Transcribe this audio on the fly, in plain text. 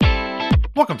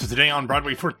Welcome to Today on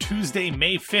Broadway for Tuesday,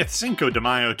 May 5th, Cinco de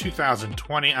Mayo,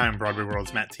 2020. I'm Broadway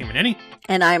World's Matt Timonini.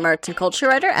 And I'm arts and culture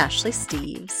writer Ashley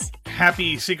Steves.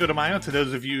 Happy Cinco de Mayo to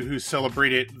those of you who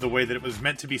celebrate it the way that it was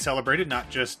meant to be celebrated, not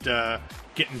just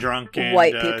getting drunk and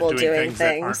white people doing things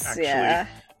that aren't actually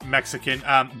Mexican.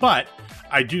 But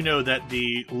I do know that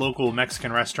the local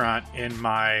Mexican restaurant in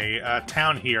my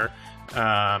town here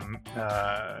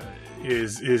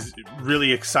is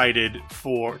really excited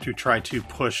to try to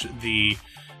push the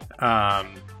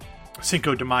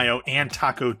Cinco de Mayo and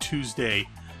Taco Tuesday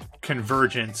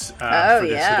convergence for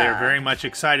this. So they're very much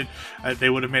excited.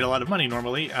 They would have made a lot of money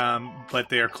normally, but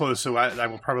they are closed, so I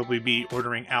will probably be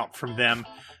ordering out from them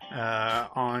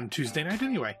on Tuesday night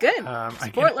anyway. Good.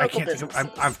 Support local businesses.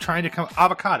 I'm trying to come...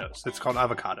 Avocados. It's called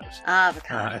avocados.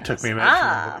 Avocados. It took me a minute to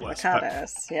remember what it was.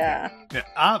 Avocados, yeah.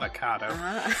 Avocado.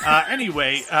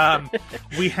 Anyway,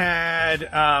 we had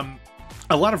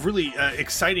a lot of really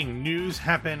exciting news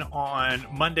happen on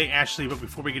Monday, Ashley, but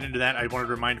before we get into that, I wanted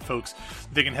to remind folks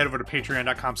they can head over to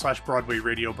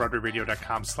patreon.com/BroadwayRadio,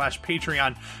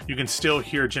 BroadwayRadio.com/Patreon. You can still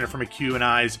hear Jennifer McHugh and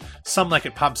I's Some Like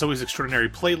It Pop Zoe's Extraordinary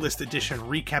Playlist Edition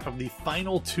recap of the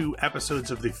final 2 episodes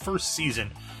of the first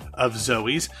season of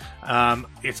Zoe's.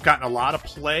 It's gotten a lot of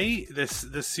play this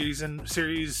season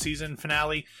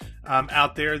finale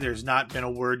out there. There's not been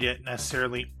a word yet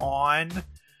necessarily on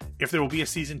if there will be a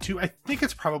season 2. I think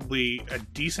it's probably a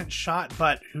decent shot,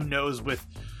 but who knows with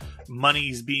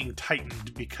monies being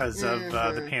tightened because of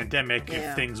the pandemic,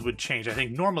 if things would change. I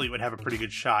think normally it would have a pretty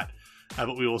good shot,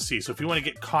 but we will see. So if you want to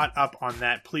get caught up on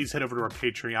that, please head over to our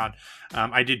Patreon.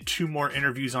 I did 2 more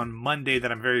interviews on Monday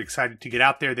that I'm very excited to get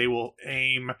out there. They will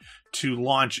aim to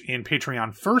launch in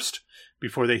Patreon first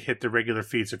before they hit the regular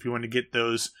feed. So if you want to get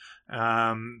those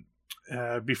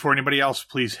before anybody else,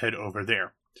 please head over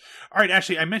there. All right,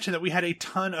 Ashley, I mentioned that we had a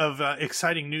ton of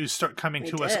exciting news start coming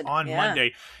to us on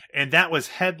Monday, and that was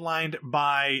headlined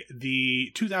by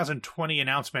the 2020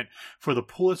 announcement for the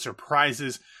Pulitzer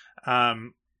Prizes.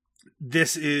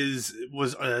 This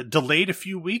was delayed a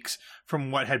few weeks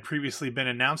from what had previously been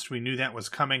announced. We knew that was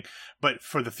coming, but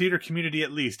for the theater community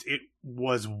at least, it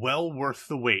was well worth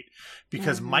the wait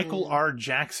because Michael R.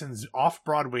 Jackson's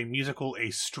off-Broadway musical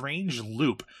A Strange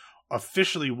Loop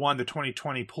officially won the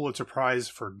 2020 Pulitzer Prize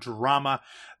for Drama.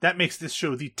 That makes this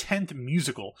show the 10th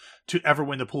musical to ever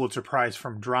win the Pulitzer Prize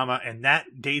from Drama, and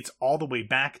that dates all the way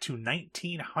back to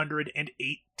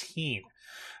 1918.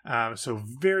 So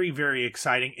very, very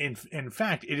exciting. In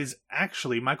fact, it is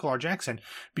actually Michael R. Jackson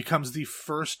becomes the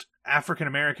first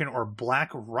African-American or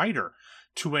Black writer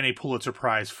to win a Pulitzer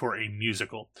Prize for a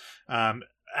musical.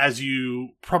 As you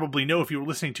probably know, if you were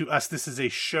listening to us, this is a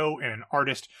show and an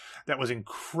artist that was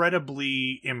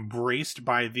incredibly embraced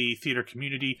by the theater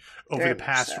community over the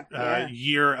past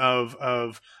year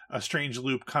of A Strange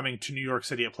Loop coming to New York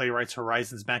City at Playwrights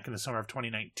Horizons back in the summer of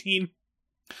 2019.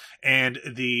 And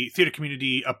the theater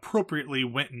community appropriately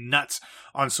went nuts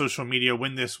on social media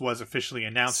when this was officially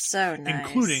announced. So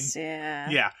nice.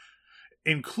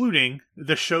 Including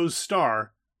the show's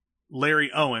star,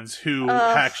 Larry Owens, who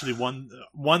actually won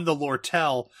the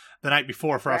Lortel the night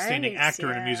before for Outstanding Actor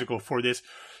in a Musical for this.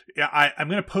 I'm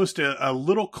going to post a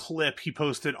little clip he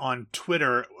posted on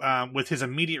Twitter with his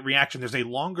immediate reaction. There's a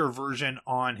longer version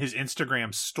on his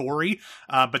Instagram story,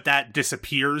 but that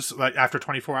disappears after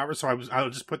 24 hours. So I'll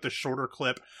just put the shorter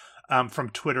clip from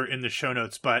Twitter in the show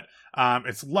notes. But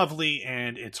it's lovely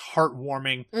and it's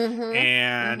heartwarming.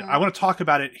 And I want to talk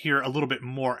about it here a little bit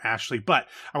more, Ashley. But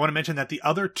I want to mention that the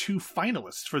other 2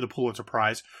 finalists for the Pulitzer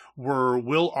Prize were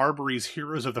Will Arbery's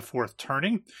Heroes of the Fourth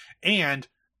Turning and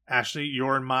Ashley,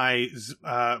 you're in my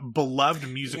beloved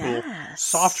musical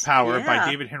Soft Power by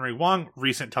David Henry Hwang,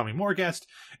 recent Tell Me More guest,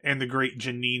 and the great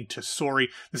Janine Tesori.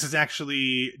 This is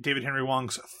actually David Henry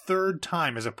Hwang's 3rd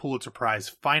time as a Pulitzer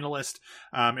Prize finalist.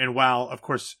 And while, of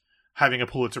course, having a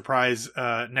Pulitzer Prize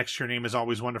next to your name is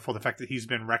always wonderful, the fact that he's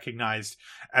been recognized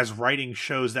as writing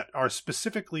shows that are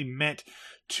specifically meant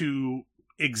to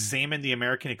examine the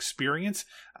American experience.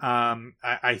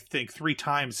 I think 3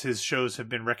 times his shows have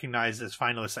been recognized as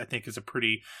finalists, I think is a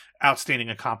pretty outstanding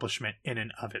accomplishment in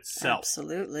and of itself.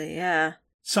 Absolutely, yeah.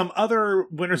 Some other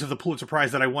winners of the Pulitzer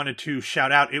Prize that I wanted to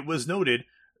shout out, it was noted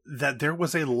that there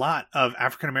was a lot of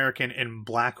African-American and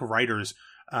Black writers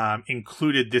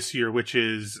included this year, which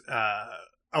is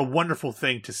a wonderful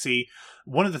thing to see.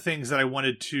 One of the things that I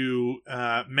wanted to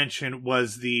mention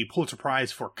was the Pulitzer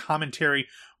Prize for commentary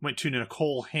went to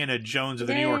Nicole Hannah Jones of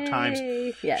the New York Times.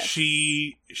 Yes.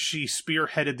 She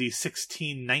spearheaded the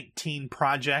 1619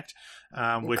 Project,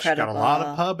 which Incredible. got a lot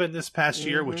of pub in this past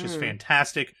year, which is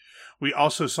fantastic. We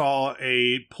also saw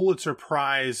a Pulitzer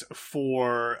Prize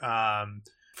for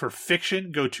For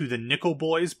fiction, go to The Nickel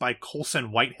Boys by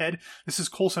Colson Whitehead. This is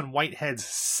Colson Whitehead's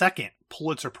second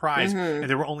Pulitzer Prize, and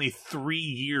there were only 3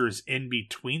 years in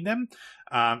between them.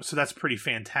 So that's pretty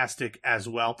fantastic as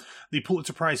well. The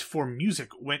Pulitzer Prize for music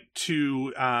went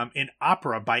to an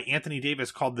opera by Anthony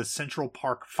Davis called The Central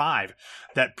Park Five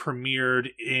that premiered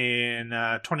in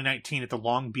 2019 at the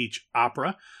Long Beach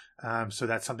Opera. So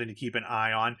that's something to keep an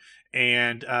eye on.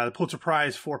 And the Pulitzer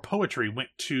Prize for poetry went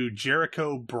to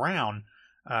Jericho Brown,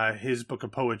 his book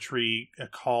of poetry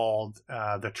called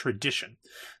The Tradition.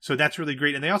 So that's really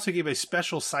great. And they also gave a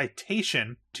special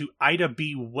citation to Ida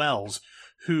B. Wells,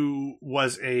 who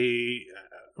was a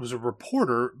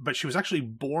reporter, but she was actually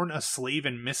born a slave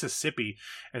in Mississippi.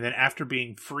 And then after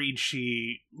being freed,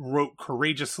 she wrote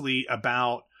courageously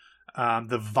about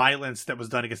the violence that was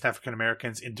done against African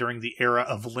Americans during the era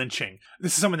of lynching.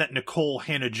 This is someone that Nicole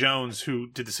Hannah-Jones, who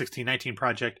did the 1619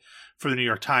 Project for the New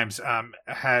York Times,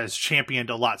 has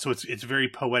championed a lot. So it's very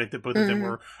poetic that both of them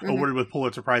were awarded with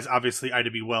Pulitzer Prize. Obviously,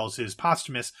 Ida B. Wells is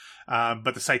posthumous,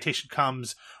 but the citation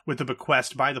comes with a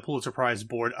bequest by the Pulitzer Prize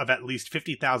Board of at least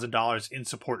 $50,000 in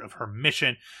support of her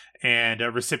mission, and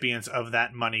recipients of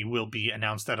that money will be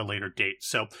announced at a later date.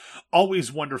 So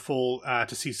always wonderful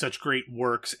to see such great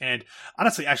works. And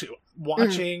honestly, actually,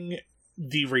 watching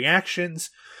the reactions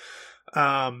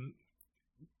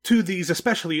to these,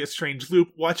 especially A Strange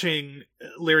Loop, watching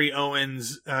Larry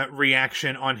Owens'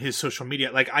 reaction on his social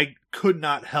media, like, I could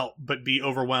not help but be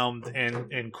overwhelmed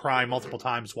and cry multiple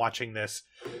times watching this.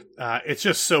 It's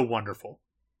just so wonderful.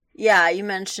 Yeah, you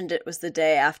mentioned it was the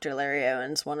day after Larry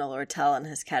Owens won a Lortel in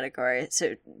his category.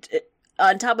 So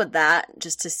on top of that,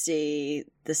 just to see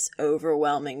this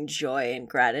overwhelming joy and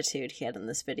gratitude he had in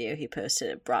this video he posted,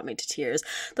 it brought me to tears.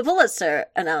 The Pulitzer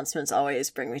announcements always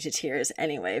bring me to tears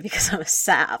anyway, because I'm a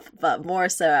sap, but more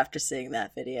so after seeing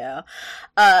that video.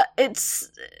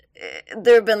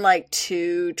 There have been like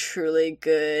 2 truly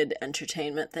good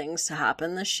entertainment things to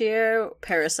happen this year.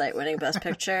 Parasite winning Best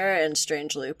Picture and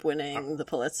Strange Loop winning the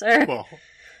Pulitzer. Well,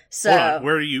 so hold on.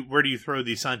 Where do you throw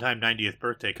the Sondheim 90th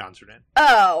birthday concert in?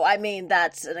 Oh, I mean,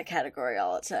 that's in a category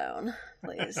all its own,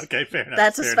 please. Okay, fair enough.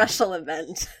 That's a special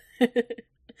event.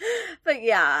 But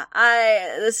yeah,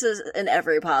 this is in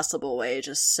every possible way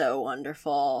just so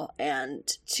wonderful, and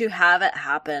to have it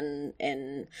happen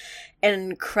in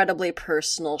an incredibly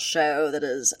personal show that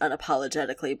is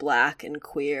unapologetically Black and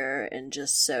queer and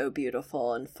just so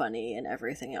beautiful and funny and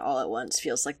everything all at once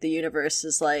feels like the universe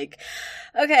is like,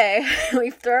 okay,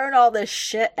 we've thrown all this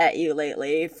shit at you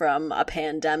lately, from a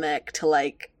pandemic to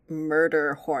like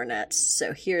murder hornets,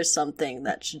 so here's something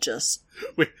that's just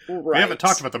we haven't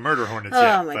talked about the murder hornets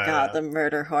yet. Oh my god, the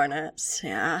murder hornets.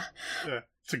 Yeah,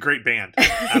 it's a great band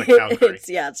out of Calgary.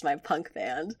 It's my punk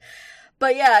band.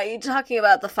 But yeah, you're talking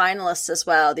about the finalists as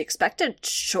well. The expected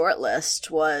shortlist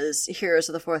was Heroes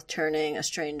of the Fourth Turning, A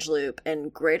Strange Loop,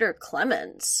 and Greater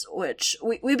Clemens, which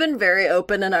we've been very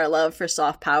open in our love for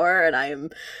soft power, and I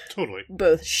am totally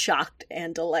both shocked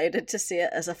and delighted to see it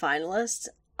as a finalist.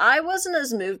 I wasn't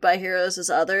as moved by Heroes as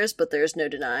others, but there's no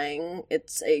denying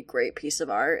it's a great piece of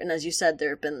art. And as you said, there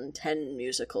have been 10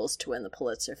 musicals to win the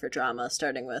Pulitzer for drama,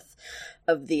 starting with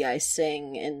Of Thee I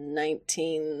Sing in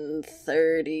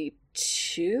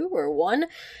 1932 or 1,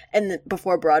 and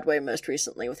before Broadway most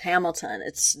recently with Hamilton.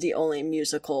 It's the only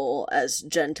musical, as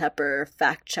Jen Tepper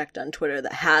fact-checked on Twitter,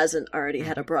 that hasn't already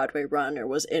had a Broadway run or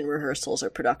was in rehearsals or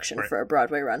production for a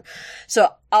Broadway run.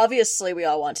 So obviously we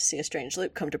all want to see A Strange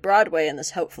Loop come to Broadway, and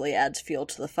this hopefully adds fuel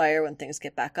to the fire when things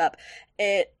get back up.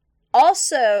 It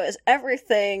also, as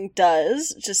everything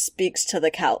does, just speaks to the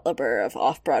caliber of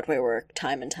off-Broadway work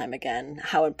time and time again,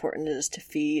 how important it is to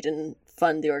feed and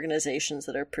fund the organizations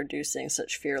that are producing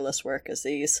such fearless work as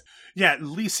these. Yeah,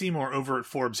 Lee Seymour over at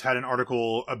Forbes had an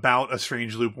article about A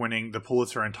Strange Loop winning the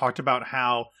Pulitzer and talked about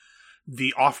how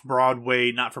the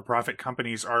off-Broadway not-for-profit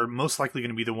companies are most likely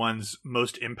going to be the ones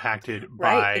most impacted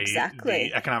by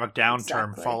the economic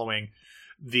downturn following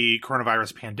the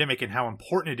coronavirus pandemic, and how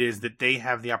important it is that they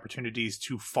have the opportunities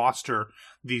to foster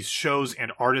these shows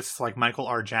and artists like Michael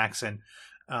R. Jackson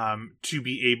to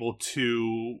be able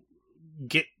to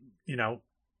get,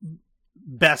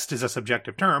 best is a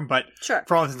subjective term, but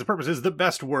for all intents and purposes, the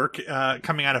best work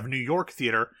coming out of New York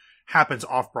theater happens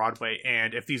off Broadway.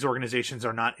 And if these organizations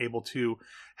are not able to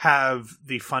have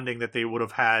the funding that they would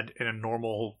have had in a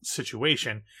normal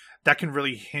situation, that can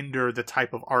really hinder the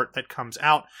type of art that comes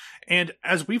out. And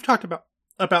as we've talked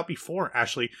about before,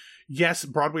 Ashley, yes,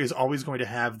 Broadway is always going to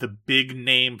have the big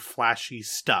name, flashy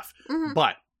stuff,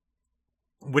 but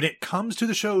when it comes to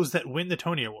the shows that win the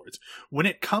Tony Awards, when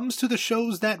it comes to the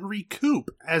shows that recoup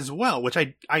as well, which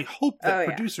I hope that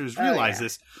producers realize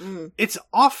this, it's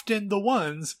often the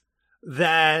ones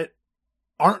that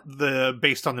aren't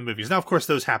based on the movies. Now, of course,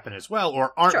 those happen as well,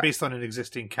 or aren't based on an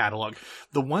existing catalog.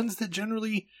 The ones that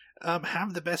generally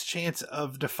have the best chance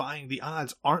of defying the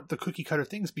odds aren't the cookie cutter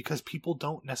things, because people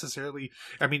don't necessarily,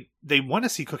 I mean, they want to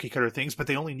see cookie cutter things, but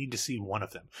they only need to see one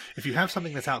of them. If you have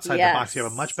something that's outside the box, you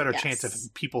have a much better chance of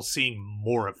people seeing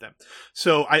more of them.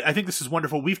 So I think this is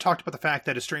wonderful. We've talked about the fact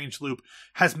that A Strange Loop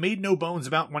has made no bones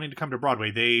about wanting to come to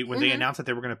Broadway. When they announced that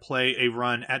they were going to play a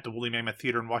run at the Woolly Mammoth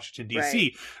Theater in Washington,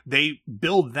 D.C., they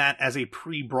billed that as a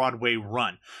pre-Broadway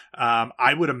run.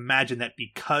 I would imagine that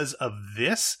because of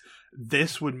this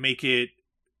would make it,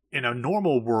 in a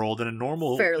normal world, in a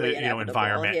normal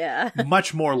environment,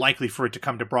 much more likely for it to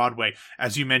come to Broadway.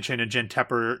 As you mentioned, and Jen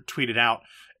Tepper tweeted out,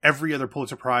 every other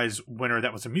Pulitzer Prize winner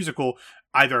that was a musical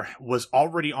either was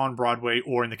already on Broadway,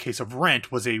 or in the case of Rent,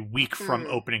 was a week from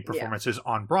opening performances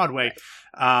on Broadway.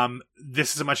 Right.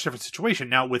 This is a much different situation.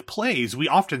 Now, with plays, we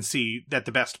often see that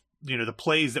the best, the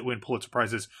plays that win Pulitzer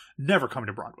Prizes never come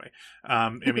to Broadway. I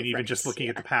mean, even just looking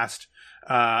at the past,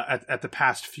 at the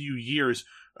past few years,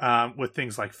 with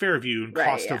things like Fairview and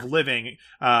Cost of Living,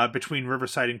 between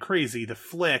Riverside and Crazy, The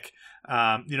Flick,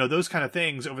 those kind of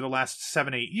things over the last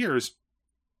 7-8 years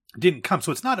didn't come.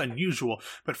 So it's not unusual,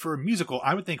 but for a musical,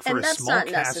 I would think for a small cast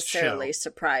show, that's not necessarily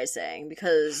surprising,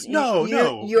 because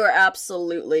you're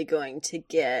absolutely going to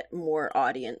get more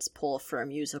audience pull for a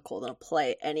musical than a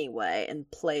play anyway, and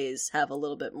plays have a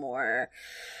little bit more,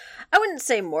 I wouldn't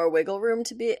say more wiggle room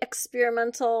to be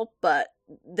experimental, but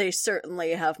they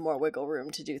certainly have more wiggle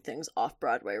room to do things off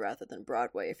Broadway rather than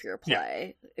Broadway if you're a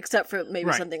play, except for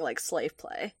maybe something like Slave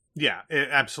Play. Yeah,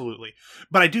 absolutely.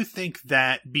 But I do think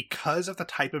that because of the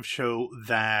type of show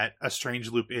that A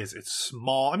Strange Loop is, it's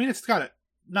small. I mean, it's got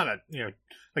not a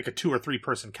like a 2 or 3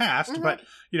 person cast, but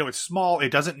it's small.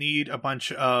 It doesn't need a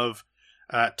bunch of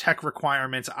tech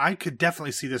requirements. I could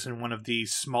definitely see this in one of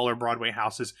these smaller Broadway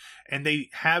houses, and they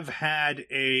have had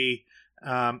a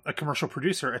commercial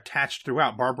producer attached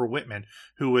throughout, Barbara Whitman,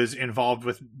 who was involved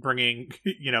with bringing,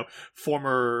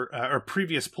 former or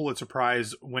previous Pulitzer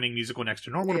Prize winning musical Next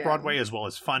to Normal to Broadway, as well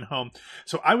as Fun Home.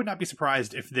 So I would not be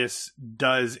surprised if this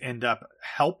does end up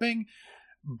helping.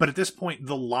 But at this point,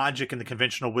 the logic and the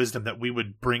conventional wisdom that we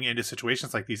would bring into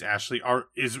situations like these, Ashley,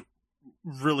 is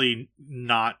really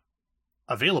not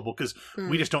available, because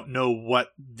we just don't know what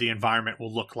the environment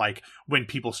will look like when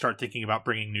people start thinking about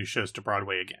bringing new shows to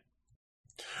Broadway again.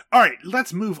 All right,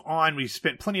 let's move on. We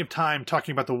spent plenty of time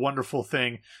talking about the wonderful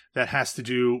thing that has to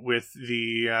do with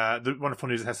the wonderful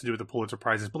news that has to do with the Pulitzer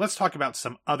Prizes, but let's talk about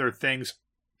some other things.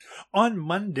 On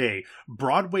Monday,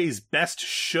 Broadway's Best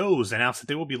Shows announced that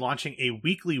they will be launching a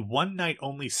weekly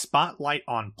one-night-only Spotlight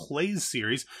on Plays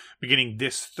series beginning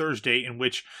this Thursday, in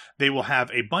which they will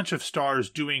have a bunch of stars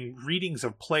doing readings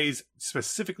of plays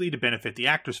specifically to benefit the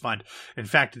Actors Fund. In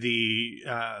fact, the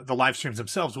live streams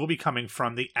themselves will be coming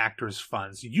from the Actors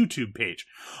Fund's YouTube page.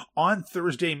 On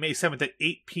Thursday, May 7th at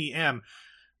 8 p.m.,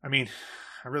 I mean,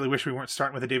 I really wish we weren't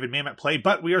starting with a David Mamet play,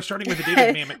 but we are starting with a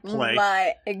David Mamet play.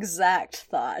 My exact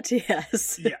thought,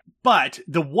 yes. Yeah, but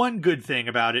the one good thing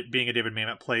about it being a David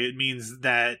Mamet play, it means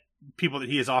that people that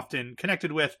he is often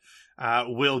connected with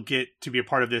will get to be a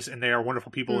part of this, and they are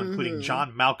wonderful people, including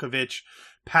John Malkovich,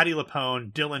 Patti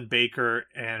LuPone, Dylan Baker,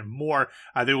 and more.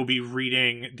 They will be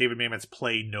reading David Mamet's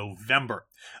play November.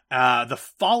 The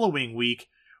following week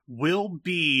will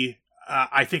be,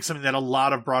 I think, something that a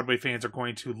lot of Broadway fans are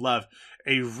going to love.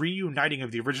 A reuniting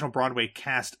of the original Broadway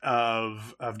cast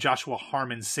of Joshua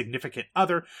Harmon's Significant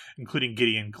Other, including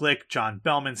Gideon Glick, John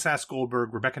Bellman, Sass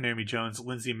Goldberg, Rebecca Naomi Jones,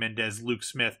 Lindsay Mendez, Luke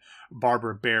Smith,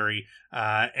 Barbara Barry,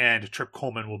 and Trip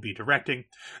Coleman will be directing.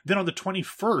 Then on the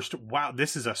 21st, wow,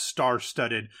 this is a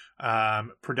star-studded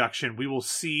production. We will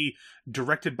see,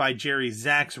 directed by Jerry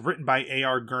Zaks, written by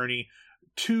A.R. Gurney,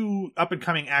 2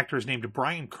 up-and-coming actors named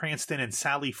Bryan Cranston and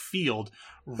Sally Field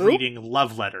reading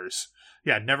love letters.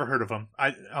 Yeah, never heard of them.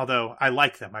 Although I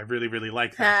like them. I really, really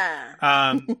like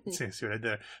them. See what I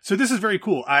did. So this is very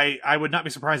cool. I would not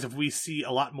be surprised if we see a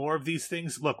lot more of these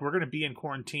things. Look, we're going to be in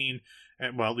quarantine.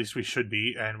 Well, at least we should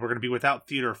be. And we're going to be without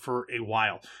theater for a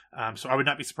while. So I would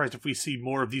not be surprised if we see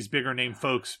more of these bigger name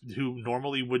folks who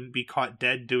normally wouldn't be caught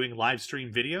dead doing live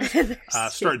stream videos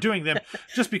start doing them,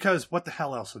 just because what the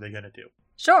hell else are they going to do?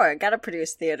 Sure, gotta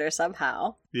produce theater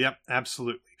somehow. Yep,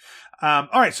 absolutely. All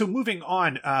right, so moving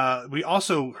on, we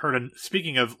also heard,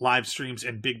 speaking of live streams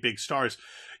and big stars,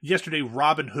 Yesterday,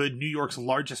 Robin Hood, New York's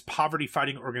largest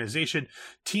poverty-fighting organization,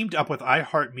 teamed up with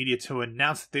iHeartMedia to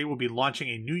announce that they will be launching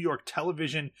a New York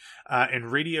television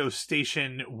and radio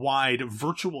station-wide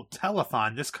virtual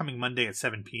telethon this coming Monday at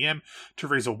 7 p.m. to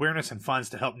raise awareness and funds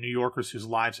to help New Yorkers whose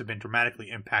lives have been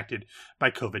dramatically impacted by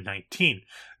COVID-19.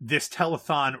 This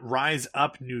telethon, Rise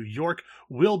Up New York,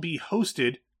 will be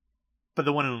hosted by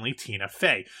the one and only Tina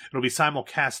Fey. It'll be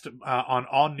simulcast on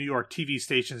all New York TV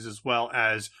stations as well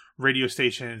as radio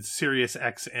stations, Sirius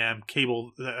XM,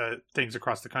 cable things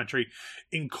across the country.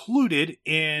 Included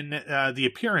in the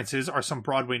appearances are some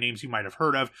Broadway names you might have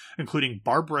heard of, including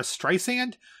Barbara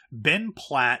Streisand, Ben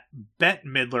Platt, Bette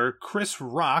Midler, Chris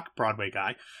Rock, Broadway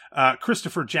guy,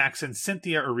 Christopher Jackson,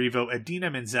 Cynthia Erivo,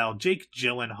 Idina Menzel, Jake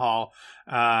Gyllenhaal,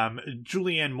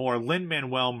 Julianne Moore,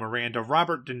 Lin-Manuel Miranda,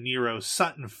 Robert De Niro,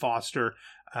 Sutton Foster,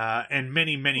 and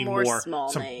many, many more.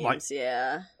 Small names,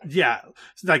 yeah,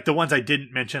 like the ones I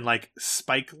didn't mention, like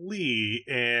Spike Lee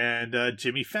and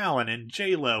Jimmy Fallon and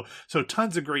J-Lo. So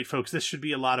tons of great folks. This should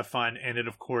be a lot of fun, and it,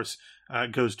 of course,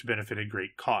 goes to benefit a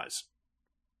great cause.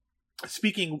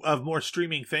 Speaking of more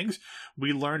streaming things,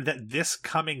 we learned that this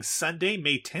coming Sunday,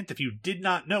 May 10th, if you did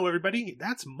not know, everybody,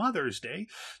 that's Mother's Day.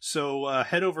 So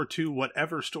head over to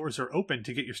whatever stores are open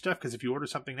to get your stuff, because if you order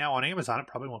something now on Amazon, it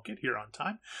probably won't get here on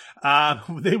time.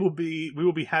 We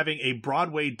will be having a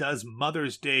Broadway Does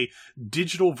Mother's Day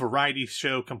digital variety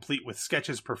show complete with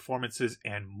sketches, performances,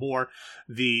 and more.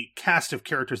 The cast of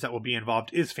characters that will be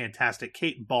involved is fantastic.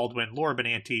 Kate Baldwin, Laura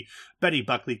Benanti, Betty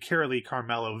Buckley, Carolee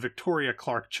Carmelo, Victoria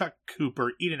Clark, Chuck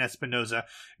Cooper, Eden Espinoza,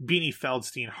 Beanie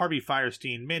Feldstein, Harvey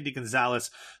Firestein, Mandy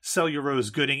Gonzalez, Celia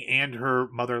Rose Gooding, and her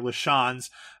mother LaShawns,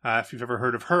 if you've ever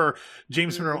heard of her,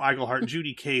 James Monroe Iglehart,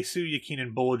 Judy Kay, Sue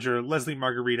Keenan Bolger, Leslie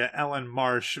Margarita, Ellen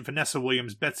Marsh, Vanessa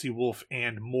Williams, Betsy Wolfe,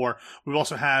 and more. We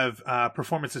also have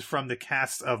performances from the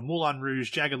casts of Moulin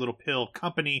Rouge, Jagged Little Pill,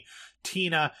 Company,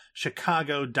 Tina,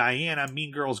 Chicago, Diana,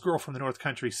 Mean Girls, Girl from the North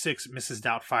Country, 6, Mrs.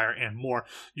 Doubtfire, and more.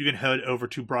 You can head over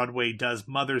to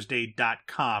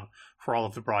BroadwayDoesMothersDay.com for all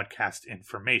of the broadcast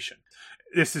information.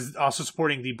 This is also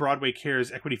supporting the Broadway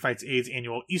Cares Equity Fights AIDS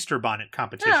annual Easter Bonnet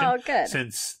competition. Oh, good.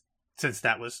 Since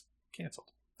that was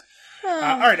canceled. All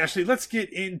right, Ashley, let's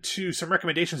get into some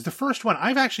recommendations. The first one,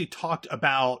 I've actually talked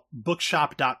about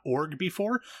bookshop.org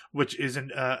before, which is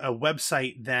a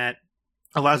website that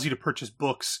allows you to purchase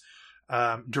books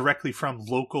directly from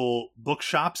local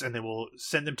bookshops, and they will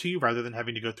send them to you rather than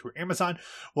having to go through Amazon.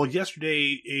 Well,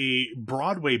 yesterday a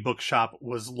Broadway bookshop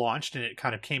was launched, and it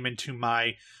kind of came into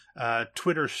my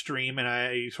Twitter stream, and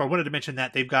I wanted to mention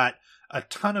that they've got a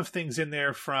ton of things in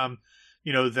there, from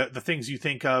the things you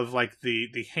think of, like the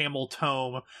Hamill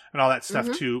tome and all that stuff,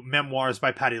 to memoirs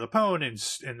by Patti LuPone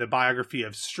and the biography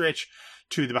of Stritch,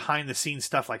 to the behind-the-scenes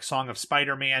stuff like Song of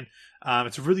Spider-Man.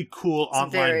 It's a really cool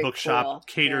online bookshop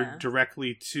catered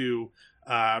directly to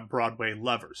Broadway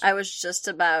lovers. I was just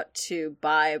about to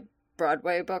buy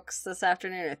Broadway books this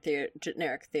afternoon, or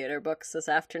generic theater books this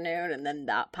afternoon, and then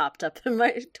that popped up in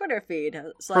my Twitter feed.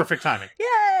 It's like, perfect timing.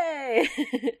 Yay!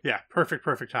 Yeah, perfect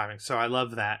timing. So I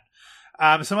love that.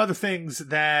 Some other things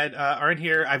that are in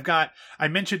here. I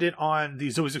mentioned it on the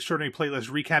Zoe's Extraordinary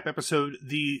Playlist recap episode,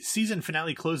 the season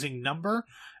finale closing number.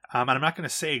 And I'm not going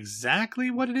to say exactly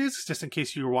what it is, just in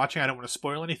case you were watching. I don't want to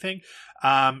spoil anything.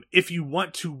 If you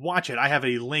want to watch it, I have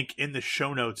a link in the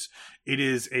show notes. It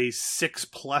is a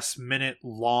 6+ minute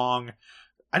long.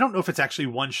 I don't know if it's actually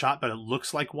one shot, but it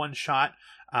looks like one shot.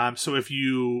 So if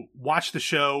you watch the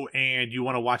show and you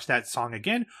want to watch that song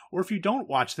again, or if you don't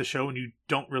watch the show and you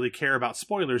don't really care about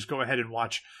spoilers, go ahead and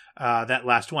watch that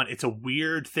last one. It's a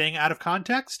weird thing out of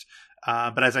context,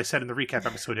 but as I said in the recap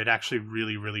episode, it actually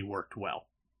really, really worked well.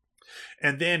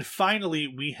 And then finally,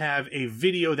 we have a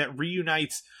video that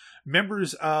reunites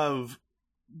members of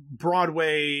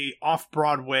Broadway,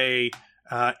 off-Broadway,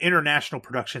 international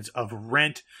productions of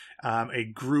Rent. A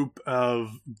group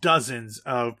of dozens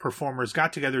of performers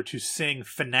got together to sing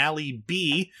Finale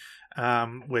B,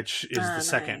 which is the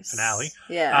second finale.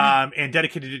 Yeah. And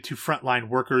dedicated it to frontline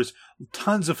workers.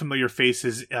 Tons of familiar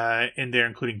faces in there,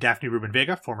 including Daphne Rubin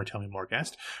Vega, former Tell Me More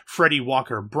guest, Freddie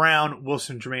Walker Brown,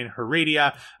 Wilson Jermaine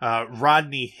Heredia,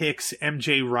 Rodney Hicks,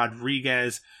 MJ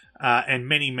Rodriguez, and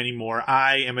many, many more.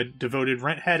 I am a devoted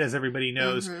Rent head, as everybody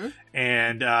knows,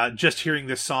 and just hearing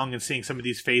this song and seeing some of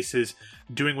these faces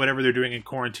doing whatever they're doing in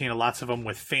quarantine, lots of them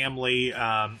with family,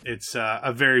 it's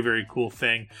a very, very cool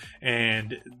thing,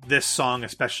 and this song,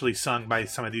 especially sung by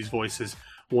some of these voices,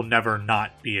 will never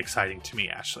not be exciting to me,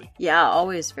 Ashley. Yeah,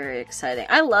 always very exciting.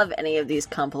 I love any of these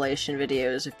compilation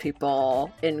videos of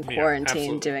people in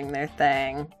quarantine doing their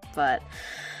thing, but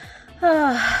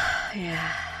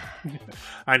yeah.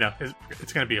 I know.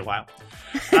 It's going to be a while.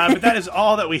 But that is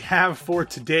all that we have for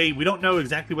today. We don't know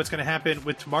exactly what's going to happen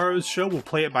with tomorrow's show. We'll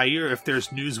play it by ear. If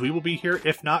there's news, we will be here.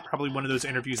 If not, probably one of those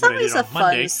interviews that I did on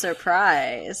Monday. It's always a fun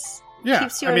surprise. Yeah,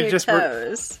 keeps you on your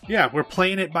toes. We're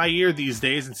playing it by ear these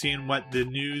days and seeing what the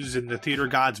news and the theater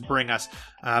gods bring us.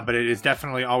 But it is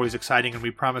definitely always exciting, and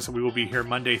we promise that we will be here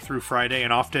Monday through Friday,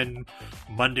 and often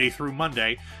Monday through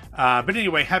Monday. But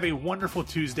anyway, have a wonderful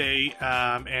Tuesday.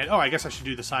 And I guess I should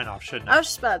do the sign off, shouldn't I? I was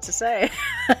just about to say.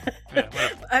 Yeah,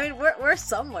 I mean, we're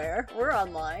somewhere. We're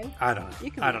online. I don't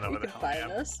know. I don't know where the hell I am.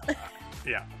 Find us.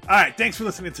 Yeah. All right. Thanks for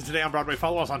listening to Today on Broadway.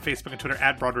 Follow us on Facebook and Twitter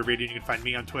at Broadway Radio. You can find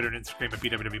me on Twitter and Instagram at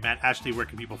BWWMatt. Ashley, where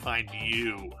can people find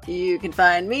you? You can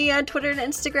find me on Twitter and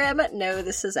Instagram at No,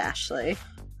 This Is Ashley.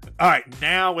 All right.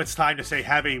 Now it's time to say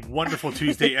have a wonderful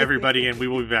Tuesday, everybody, and we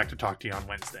will be back to talk to you on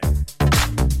Wednesday.